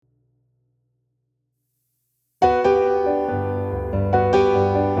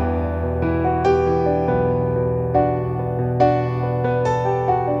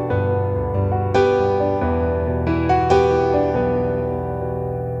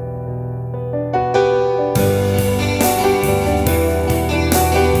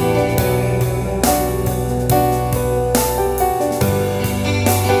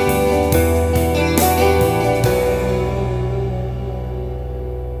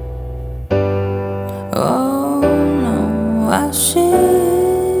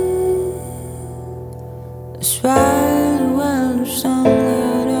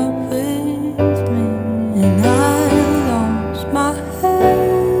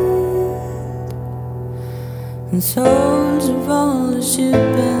and souls of all the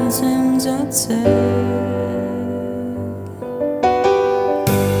shipping things I'd say.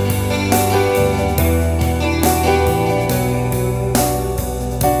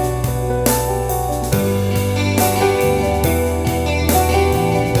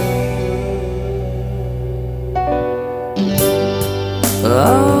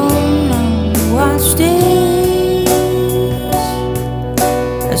 Oh no, watch this.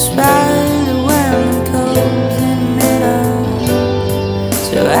 A spider wearing clothes in the middle,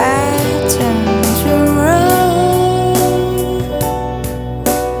 so I turn to run,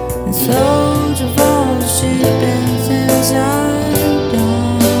 and souls of all the shipping things I've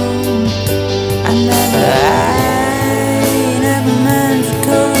done. I never meant to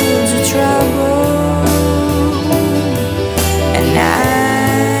cause you trouble, and I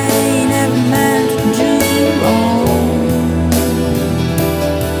never meant to do you wrong.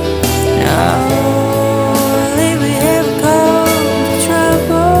 No, if we ever cause you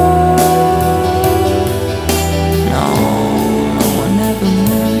trouble, no, I never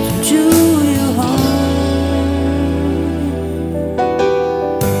meant to do you harm.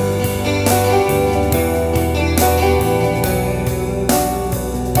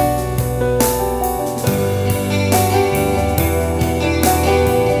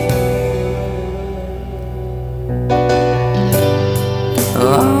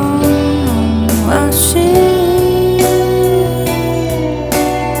 Oh, I see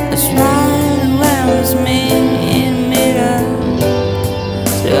a smile where was me in the middle,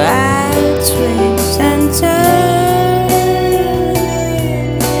 so I twist and turn,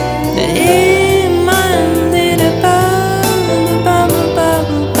 but in my little bubble,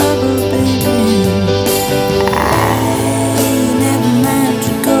 baby, I never meant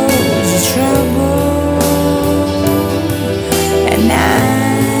to cause you trouble, and I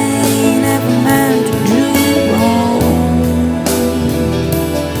never meant to do you wrong.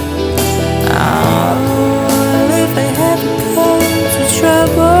 Oh, if I ever caused you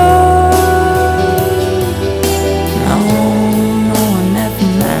trouble, no, I never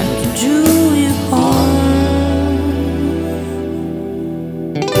meant to do you harm.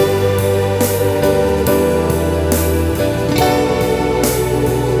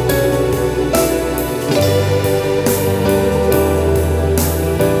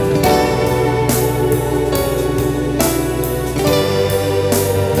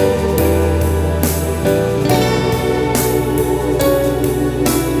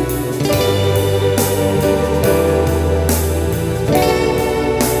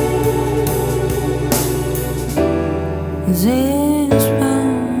 This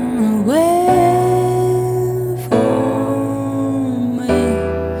one wait for me.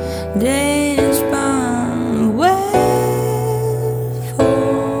 This one wait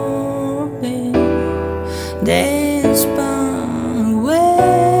for me.